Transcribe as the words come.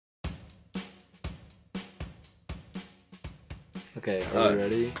Okay, are we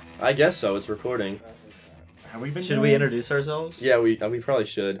ready? I guess so. It's recording. Have we been? Should we introduce ourselves? Yeah, we probably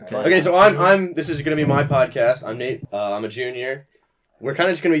should. Okay. Okay, so I'm. This is gonna be my podcast. I'm Nate. I'm a junior. We're kind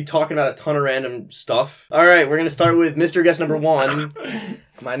of just gonna be talking about a ton of random stuff. All right, we're gonna start with Mr. Guest number 1.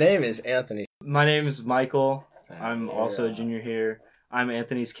 My name is Anthony. My name is Michael. I'm also a junior here. I'm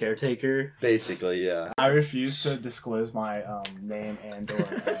Anthony's caretaker. Basically, yeah. I refuse to disclose my name and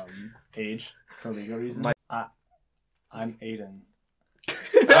or age for legal reasons. I'm Aiden.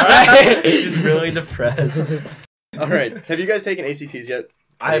 Alright! He's really depressed. All right. Have you guys taken ACTs yet?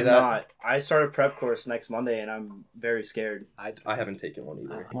 I have not. I start a prep course next Monday and I'm very scared. I haven't taken one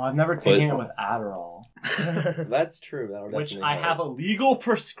either. Well, I've never taken it with Adderall, That's true. That'll which definitely I help. have a legal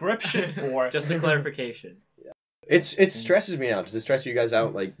prescription for. Just a clarification. It stresses me out. Does it stress you guys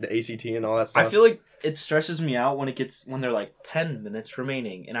out, like the ACT and all that stuff? I feel like it stresses me out when they're like 10 minutes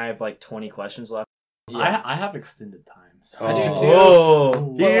remaining and I have like 20 questions left. I have extended time. So. I do too.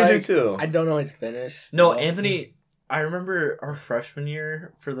 Whoa. Yeah, you like, do too. I don't always finish. No, Well, Anthony, I remember our freshman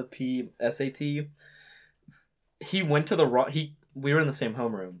year for the SAT. He went to the wrong. We were in the same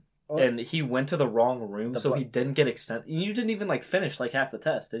homeroom, and he went to the wrong room, so he didn't get extended. You didn't even like finish like half the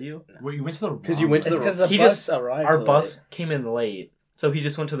test, did you? Wait, you went to the Because you went to It's the. because the He bus just- arrived. Our late. bus came in late, so he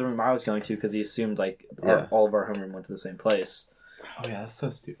just went to the room I was going to because he assumed like Yeah. all of our homeroom went to the same place. Oh yeah, that's so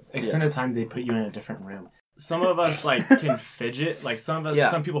stupid. Extended time, they put you in a different room. Some of us like can fidget. Like some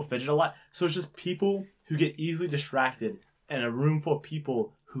people fidget a lot. So it's just people who get easily distracted in a room full of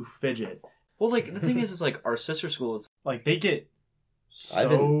people who fidget. Well, like the thing is like our sister school is Like they get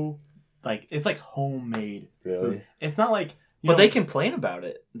so like it's like homemade Really? food. It's not like but they complain about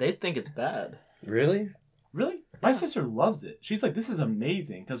it. They think it's bad. Really? really. My sister loves it. She's like, this is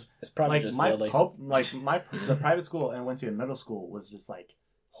amazing because It's probably like just my Lily. the private school I went to in middle school was just like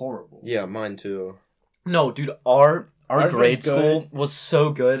horrible. Yeah, mine too. No, dude, our Ours was grade good. school was so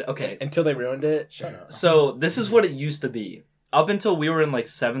good. Okay, Until they ruined it. Shut up. so this is what it used to be. Up until we were in like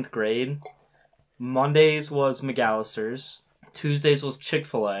 7th grade, Mondays was McAllister's, Tuesdays was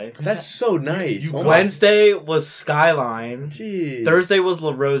Chick-fil-A, That's so nice. you Oh got- my- Wednesday was Skyline, Jeez. Thursday was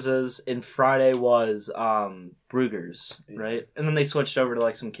La Rosa's, and Friday was Brugger's, right? And then they switched over to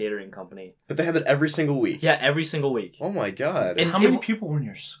like some catering company. But they had that every single week. Yeah, every single week. Oh my god. And How many people were in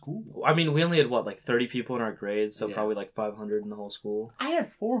your school? I mean, we only had what, like 30 people in our grade, so Yeah. probably like 500 in the whole school. I had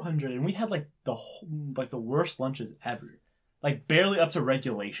 400, and we had like the worst lunches ever. Like barely up to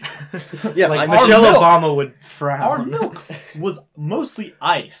regulation. Yeah, Like our Michelle milk- Obama would frown. Our milk was mostly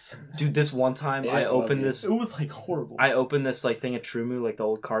ice. Dude, this one time Yeah, I I love opened you. this. It was like horrible. I opened this like thing of Trumu, like the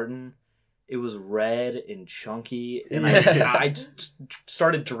old carton. It was red and chunky, and Yeah. I just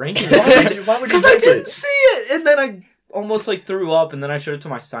started drinking Why would it you because I drink didn't it? see it, and then I almost like threw up, and then I showed it to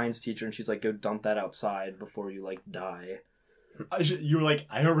my science teacher, and she's like, "Go dump that outside before you like die." You were like,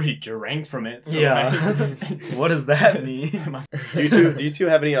 I already drank from it. So Yeah. What does that mean? Do you two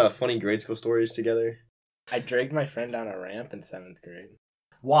have any funny grade school stories together? I dragged my friend down a ramp in 7th grade.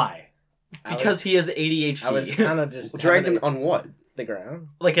 Why? Because he has ADHD. I was kind of just Dragged having him on what? the ground.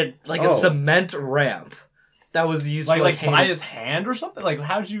 like a Oh. cement ramp that was used for Like hanging- by his hand or something? Like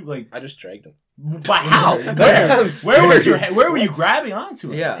how'd you like? I just dragged him. Wow. That sounds Where was your scary. hand? Where were you grabbing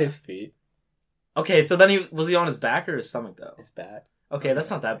onto it? Yeah. His feet. Okay, so then was he on his back or his stomach though? His back. Okay, that's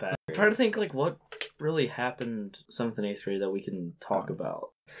not that bad. I'm trying to think like what really happened 7th and 8th grade that we can talk about.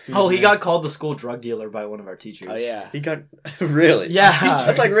 Oh, he got called the school drug dealer by one of our teachers. Oh yeah. He got really. Yeah.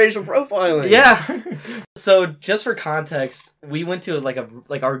 That's like racial profiling. Yeah. So just for context, we went to like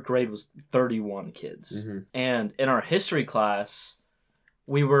our grade was 31 kids. Mhm. And in our history class,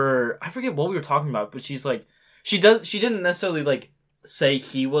 I forget what we were talking about, but she's like she didn't necessarily like say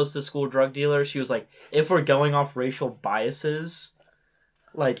he was the school drug dealer. She was like, if we're going off racial biases,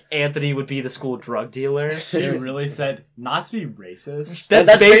 like Anthony would be the school drug dealer. She really said not to be racist. That's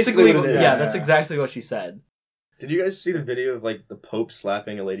That's basically basically what it is. yeah, that's exactly what she said. Did you guys see the video of like the Pope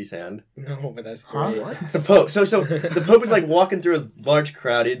slapping a lady's hand? No, but that's Huh? great. What? The Pope. So the Pope is like walking through a large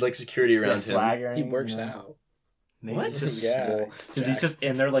crowd. He had like security around him. Swaggering, He works you know. out. Maybe What? it's Just Yeah. swole. Dude, he's just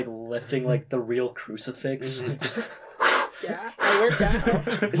in there like lifting like the real crucifix. Mhm. Yeah, I work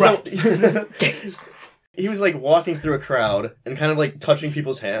out. So, Dance. he was like walking through a crowd and kind of like touching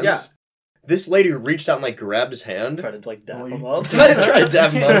people's hands. Yeah. This lady reached out and like grabbed his hand. Try to like dap Well, him you- up. Try to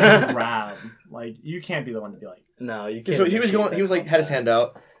dab him You up. can't grab. Like you can't be the one to be like. No, you can't. So he was initiate going. that He was like had his hand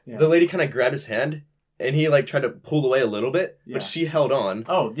out. Yeah. The lady kind of grabbed his hand, and he like tried to pull away a little bit, Yeah. but she held on.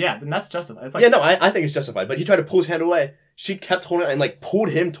 Oh yeah, then that's justified. It's like Yeah, no, I think it's justified. But he tried to pull his hand away. She kept holding it and like pulled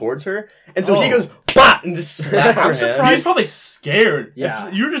him towards her, and so he Oh. goes bah and just slapped her I'm hand. surprised. He's probably scared. Yeah.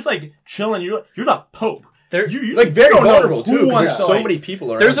 If you're just like chilling. You're the Pope. There, like very don't know vulnerable who too. 'Cause wants there's to, so like- many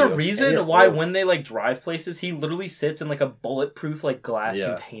people around. there's a you. reason Yeah. why when they like drive places, he literally sits in like a bulletproof like glass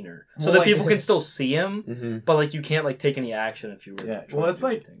Yeah. container, so Well, that like- people can still see him, Mm-hmm. but like you can't like take any action if you were. Yeah, trying well, to it's do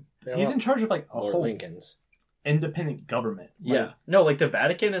like- anything. They He's want in charge of like a more whole Lincolns. independent government. Like, Yeah, no, like the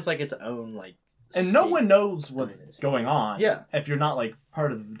Vatican is like its own like. and no state. one knows what's going on. Yeah. if you're not like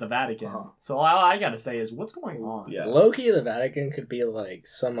part of the Vatican. Uh-huh. So all I gotta say is, what's going on? Yeah. Low-key, the Vatican could be like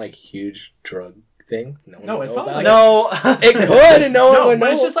some like huge drug thing. one No, would it's know probably about No, it could, and no one No, would but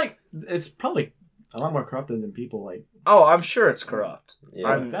know. it's just like it's probably a lot more corrupted than people like. Oh, I'm sure it's corrupt.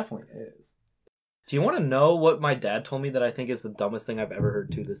 Yeah. It definitely is. Do you want to know what my dad told me that I think is the dumbest thing I've ever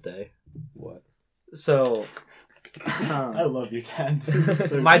heard to this day? What? So, I love your dad.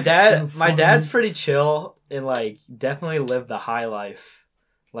 So- my so dad's funny. pretty chill and like definitely lived the high life,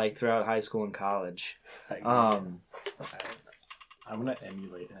 like throughout high school and college. Um, I want to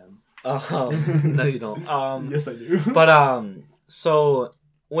emulate him. no, you don't. Yes, I do. But so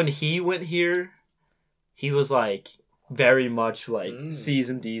when he went here, he was like very much like C's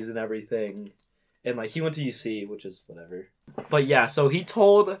and D's and everything, and like he went to UC, which is whatever. But yeah, so he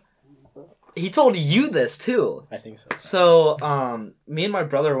told you this too. I think so. So me and my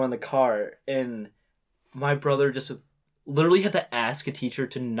brother were in the car, and my brother just literally had to ask a teacher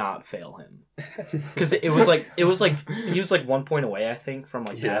to not fail him because it was like he was like 1 point away, I think, from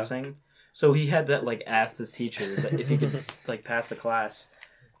like Yeah. passing. So he had to like ask his teacher if he could like pass the class,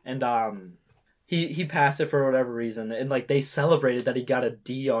 and he passed it for whatever reason, and like they celebrated that he got a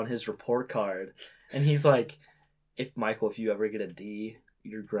D on his report card, and he's like, if you ever get a D,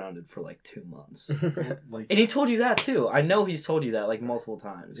 you're grounded for like 2 months. Like, And he told you that too. I know he's told you that like multiple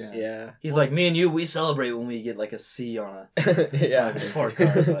times. Yeah. Yeah. He's like, me and you, we celebrate when we get like a C on Yeah. a report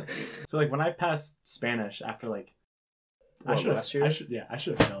card. But so like when I passed Spanish after like, I What, should last year? have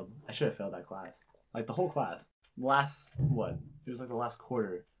failed. I should have failed that class. Like the whole class. It was like the last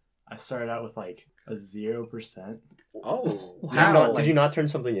quarter. I started out with like a 0%. Oh. Wow. Did you not turn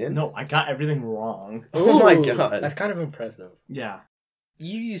something in? No, I got everything wrong. Oh my Ooh, God. That's kind of impressive. Yeah.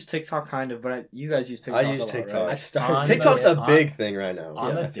 you use TikTok kind of, but you guys use TikTok. I use a lot, TikTok. I right? started On TikTok's the- a big thing right now. On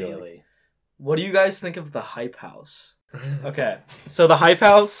Yeah, the I feel like. daily. What do you guys think of the Hype House? Okay, so the Hype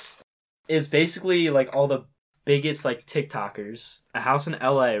House is basically like all the biggest like TikTokers. A house in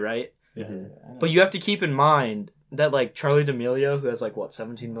LA, right? Yeah. Mhm. But you have to keep in mind that like Charlie D'Amelio, who has like what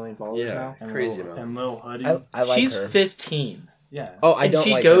 17 million followers Yeah. now. And Crazy little, amount. And Lil Hoodie. I like She's her. 15. Yeah. Oh, I And don't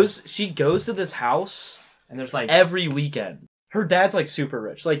she like goes to this house And there's like every weekend. Her dad's like super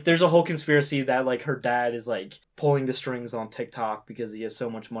rich. Like there's a whole conspiracy that like her dad is like pulling the strings on TikTok because he has so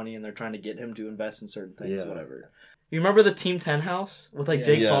much money and they're trying to get him to invest in certain things, Yeah. whatever. You remember the Team 10 house with like Yeah.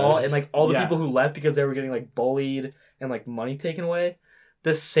 Jake Paul Yes. and like all the Yeah. people who left because they were getting like bullied and like money taken away?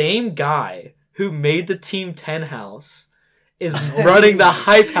 The same guy who made the Team 10 house is running the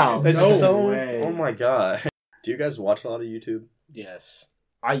Hype House. It's No so. way. Oh my God. Do you guys watch a lot of YouTube? Yes.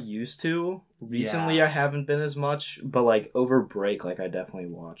 I used to. Recently, Yeah. I haven't been as much, but like over break, like I definitely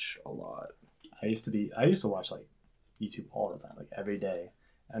watch a lot. I used to watch like YouTube all the time, like every day.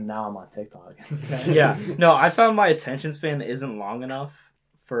 And now I'm on TikTok instead. Yeah, no, I found my attention span isn't long enough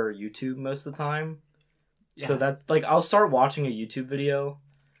for YouTube most of the time. So Yeah. that's like I'll start watching a YouTube video,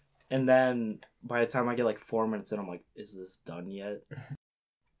 and then by the time I get like 4 minutes in, I'm like, "Is this done yet?"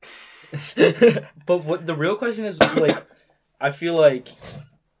 But what the real question is, like, I feel like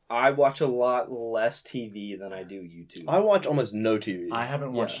I watch a lot less TV than I do YouTube. I watch almost no TV. I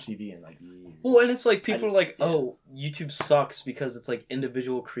haven't watched TV in like years. Well, and it's like people are like, "Oh, YouTube sucks because it's like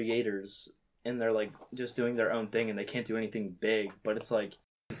individual creators and they're like just doing their own thing and they can't do anything big." But it's like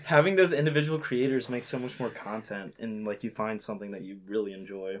having those individual creators makes so much more content and like you find something that you really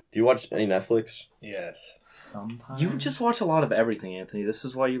enjoy. Do you watch any Netflix? Yes. Sometimes You just watch a lot of everything, Anthony. This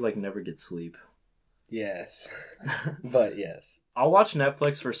is why you like never get sleep. Yes. But yes. I'll watch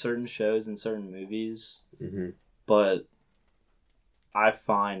Netflix for certain shows and certain movies, Mm-hmm. but I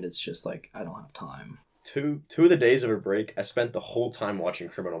find it's just like I don't have time. Two of the days of a break, I spent the whole time watching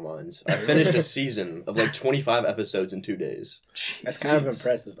Criminal Minds. I finished a season of like 25 episodes in 2 days. That's kind of Jeez.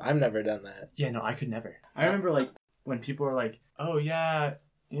 impressive. I've never done that. Yeah, no, I could never. I remember like when people were like, "Oh yeah,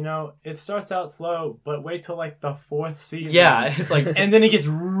 you know, it starts out slow, but wait till like the 4th season." Yeah, it's like and then it gets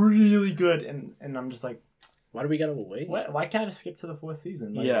really good, and I'm just like, Why do we gotta wait? what? Why can't I just skip to the 4th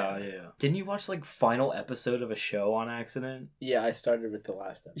season? Like, yeah. Didn't you watch like final episode of a show on accident? Yeah, I started with the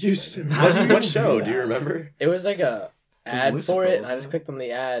last episode. What show? Do you remember? It was like a ad Lucifer, for it, and wasn't I just it? clicked on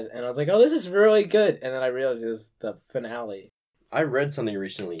the ad, and I was like, "Oh, this is really good." And then I realized it was the finale. I read something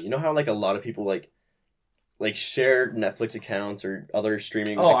recently. You know how like a lot of people like like share Netflix accounts or other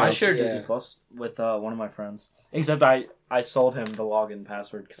streaming Oh, I accounts? shared Yeah. Disney Plus with one of my friends. Except I sold him the login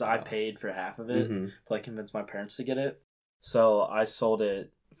password because I paid for half of it Mhm. to like convince my parents to get it. So I sold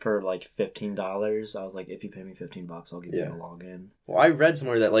it for like $15. I was like, if you pay me $15, I'll give you Yeah. the login. Well, I read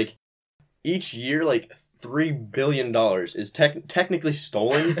somewhere that like each year, like $3 billion is technically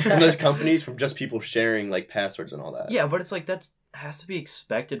stolen from those companies from just people sharing like passwords and all that. Yeah, but it's like has to be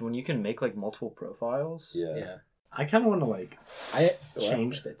expected when you can make like multiple profiles. Yeah. Yeah. I kind of want to like I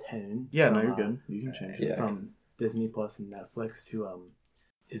change the tone. Yeah, no, from, you're good. You can change it. Yeah. From Disney Plus and Netflix to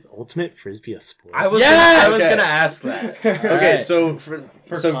is Ultimate Frisbee a sport? I was Okay. gonna ask that. Okay, Alright. so for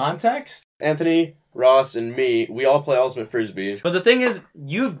so context. Anthony, Ross, and me, we all play Ultimate Frisbee. But the thing is,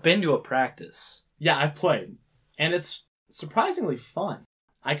 you've been to a practice. Yeah, I've played, and it's surprisingly fun.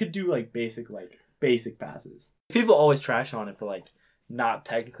 I could do like basic passes. People always trash on it for like not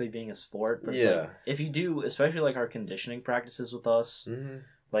technically being a sport, but it's Yeah. like if you do, especially like our conditioning practices with us, Mm-hmm.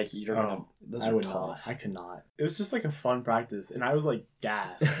 like you're gonna those I are would tough. not. I could not. It was just like a fun practice, and I was like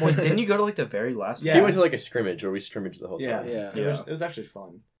gassed. Wait, didn't you go to like the very last Yeah. He went to like a scrimmage where we scrimmaged the whole Yeah, time. Yeah. It was actually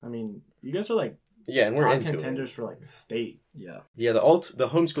fun. I mean, you guys are like Yeah, and we're top into contenders it. for like state. Yeah. Yeah, the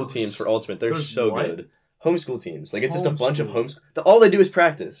homeschool Those- teams for Ultimate, they're those so what? good. Homeschool teams, like it's just a bunch of Homeschool. all they do is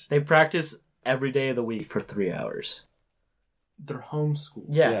practice. They practice every day of the week for 3 hours. They're homeschooled.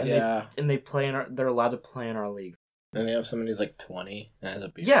 Yeah, Yes. and, Yeah. they play in they're allowed to play in our league. And they have someone who's like 20 and has a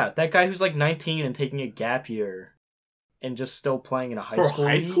beard. Yeah, that guy who's like 19 and taking a gap year and just still playing in a high For school.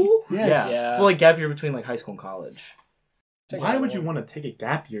 high league. school? Yeah. Yeah. Well, like gap year between like high school and college. Why would you want to take a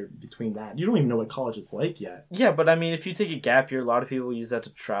gap year between that? You don't even know what college is like yet. Yeah, but I mean, if you take a gap year, a lot of people use that to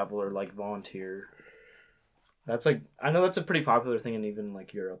travel or like volunteer. That's like, I know that's a pretty popular thing in even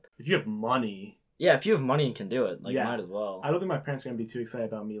like Europe. If you have money, Yeah, if you have money and can do it, like Yeah. might as well. I don't think my parents are gonna be too excited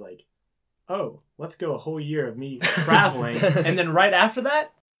about me. Like, oh, let's go a whole year of me traveling, and then right after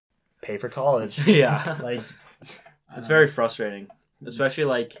that, pay for college. Yeah, Like, it's very frustrating, especially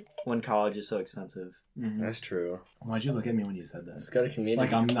like when college is so expensive. Mhm. That's true. Why'd you look at me when you said Just that? go to community.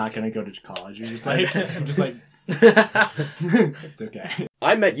 Like I'm not gonna go to college. You're just like, I'm just like, it's okay.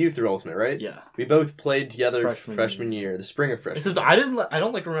 I met you through Ultimate, right? Yeah, We both played together Freshman freshman year, the spring of freshman. except year. I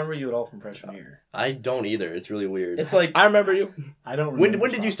don't like remember you at all from freshman year. I don't either. It's really weird. It's like I remember you. I don't. when remember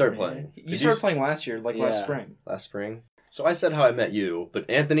did you start sophomore playing? year. you Did started playing last year, like last Yeah. spring. Last spring. So I said how I met you, but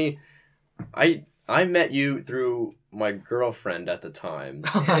Anthony, I met you through my girlfriend at the time.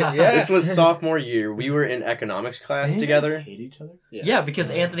 Yeah. This was sophomore year. We were in economics class Didn't you together. guys hate each other? Yes. Yeah, because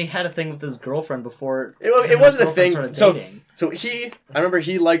Anthony had a thing with his girlfriend before. It wasn't a his thing. girlfriend So started dating. I remember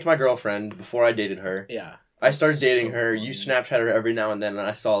he liked my girlfriend before I dated her. Yeah. I started dating So her. funny. You Snapchat her every now and then, and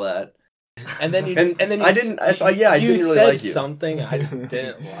I saw that. And then you And then you I didn't. I you didn't really said like you. something. I just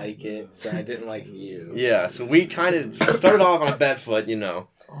didn't like it, so I didn't like you. Yeah, so we kind of started off on a bad foot, you know.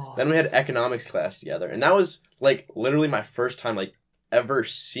 Oh, Then we had economics class together, and that was like literally my first time like ever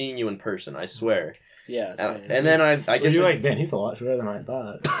seeing you in person. I swear. Yeah. same. And then I I guess you're like, like, man, he's a lot shorter than I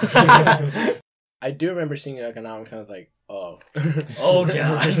thought. I do remember seeing economics. And I was like, oh. Oh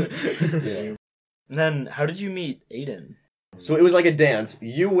god. yeah. And then how did you meet Aiden? So it was like a dance.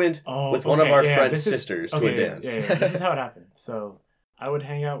 You went Oh, with one of okay, our yeah, friend's this is- sisters to okay, a dance. Yeah. This is how it happened. So I would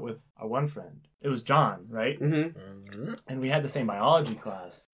hang out with our one friend. It was John, right? Mm-hmm. Mhm. And we had the same biology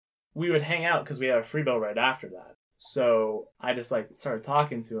class. We would hang out because we had a free bell right after that. So I just like started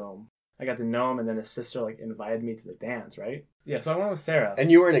talking to him. I got to know him, and then his sister like invited me to the dance, right? Yeah, so I went with Sarah.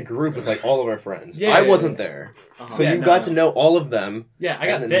 And you were in a group with like all of our friends. Yeah, I yeah, wasn't yeah. there, Uh-huh. so Yeah, you no, got no. to know all of them. Yeah, I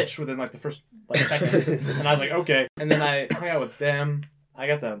got And then- bitched within like the first like second, and I was like, okay. And then I hung out with them. I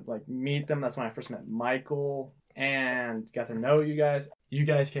got to like meet them. That's when I first met Michael and got to know you guys. You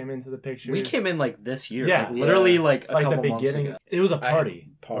guys came into the picture. We came in like this year. Yeah. like, literally Yeah. like a like the couple months beginning. ago. It was a party,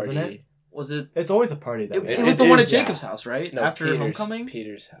 Party. wasn't it? Was it? It's always a party that It, way. it was the one at is, yeah. Jacob's house, right? No, After Peter's, homecoming.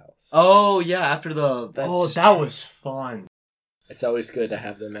 Peter's house. Oh yeah, after the. That's- Oh, that was fun. It's always good to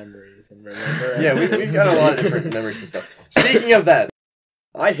have the memories and remember. Yeah, we've got a lot of different memories and stuff. Speaking of that,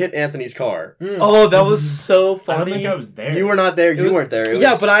 I hit Anthony's car. Oh, that was so I funny. don't think I was there. You were not there. It You was- weren't there. It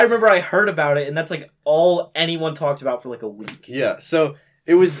Yeah, was- but I remember I heard about it, and that's like all anyone talked about for like a week. yeah. So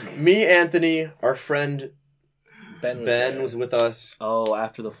it was me, Anthony, our friend Ben Ben was with us. Oh,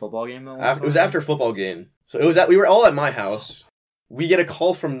 after the football game though. It was after a football game. So it was we were all at my house. We get a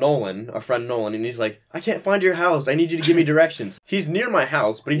call from Nolan, our friend Nolan, and he's like, I can't find your house. I need you to give me directions. He's near my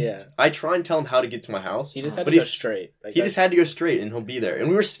house, but Yeah. I try and tell him how to get to my house. He just had But to go he's- straight. Like, He just had to go straight and he'll be there. And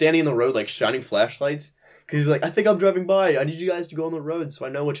we were standing in the road like shining flashlights Because he's like, I think I'm driving by. I need you guys to go on the road so I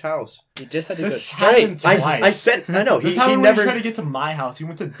know which house. You just had to go This straight. happened twice. I said, I know. This He happened when never. he tried to get to my house. He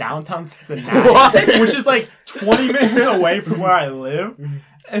went to downtown Cincinnati, which is like 20 minutes away from where I live.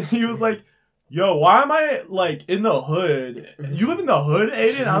 And he was like, yo, why am I like in the hood? You live in the hood,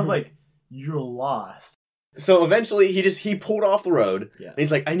 Aiden? I was like, you're lost. So eventually he pulled off the road. Yeah. And he's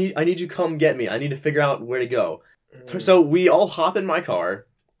like, I need you to come get me. I need to figure out where to go. So we all hop in my car.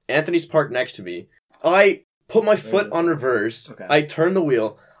 Anthony's parked next to me. I put my foot on reverse. Okay. I turn the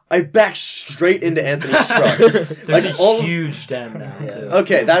wheel. I back straight into Anthony's truck. There's Like, a huge dent now, too.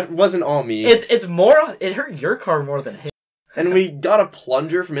 Okay, that wasn't all me. It's more. It hurt your car more than his. And we got a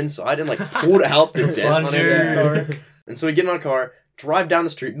plunger from inside and like pulled out the dent on Anthony's Plunger. car. And so we get in our car, drive down the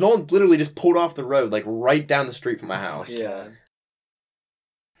street. Nolan literally just pulled off the road, like right down the street from my house. Yeah.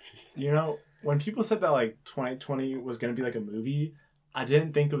 You know, when people said that like 2020 was going to be like a movie, I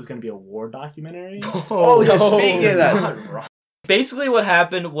didn't think it was going to be a war documentary. Oh, yeah, speaking of that. Basically, what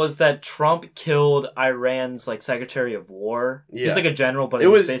happened was that Trump killed Iran's like Secretary of War. He was Yeah. like a general, but It he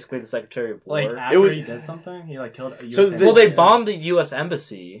was was- basically the Secretary of War. Like, after was- he did something, he like killed a US So embassy. Well, they bombed the U.S.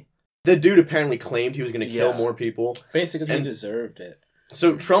 embassy. The dude apparently claimed he was going to kill Yeah. more people. Basically, And- he deserved it.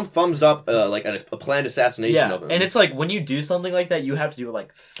 So Trump thumbs up like a planned assassination Yeah, of him. and it's like when you do something like that, you have to do it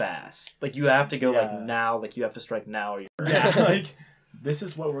like fast. Like you have to go Yeah. like now. Like you have to strike now. Or you're Yeah, like, this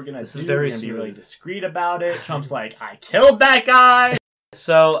is what we're going to do. This is very We're gonna be really smooth. discreet about it. Trump's like, I killed that guy!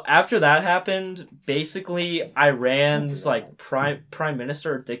 So after that happened, basically Iran's like prime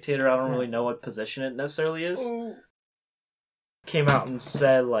minister or dictator, I don't really know what position it necessarily is, came out and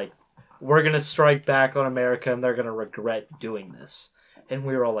said like, we're gonna strike back on America and they're gonna regret doing this. And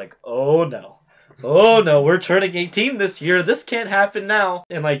we were all like, oh no, we're turning 18 this year, this can't happen now.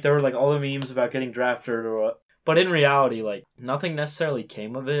 And like there were like all the memes about getting drafted or what. But in reality, like nothing necessarily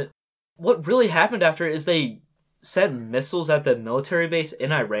came of it. What really happened after it is they sent missiles at the military base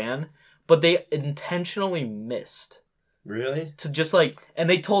in Iran, but they intentionally missed Really? to just like, and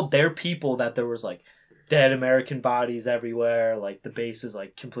they told their people that there was like dead American bodies everywhere, like the base is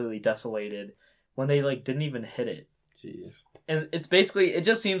like completely desolated, when they like didn't even hit it. Jeez. And it's basically, it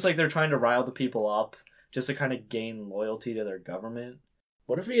just seems like they're trying to rile the people up just to kind of gain loyalty to their government.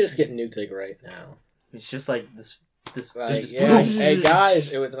 What if we just get nuked like right now? It's just like this Like, just yeah, hey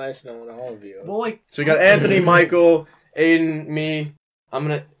guys, it was nice knowing all of you. Well, like, So we got Anthony, Michael, Aiden, me. I'm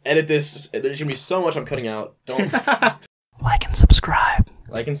gonna edit this. There's gonna be so much I'm cutting out. Don't like and subscribe.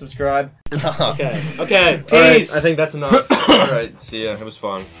 like and subscribe. Okay, All right, peace. I think that's enough. All right, see ya. It was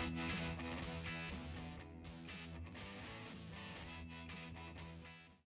fun.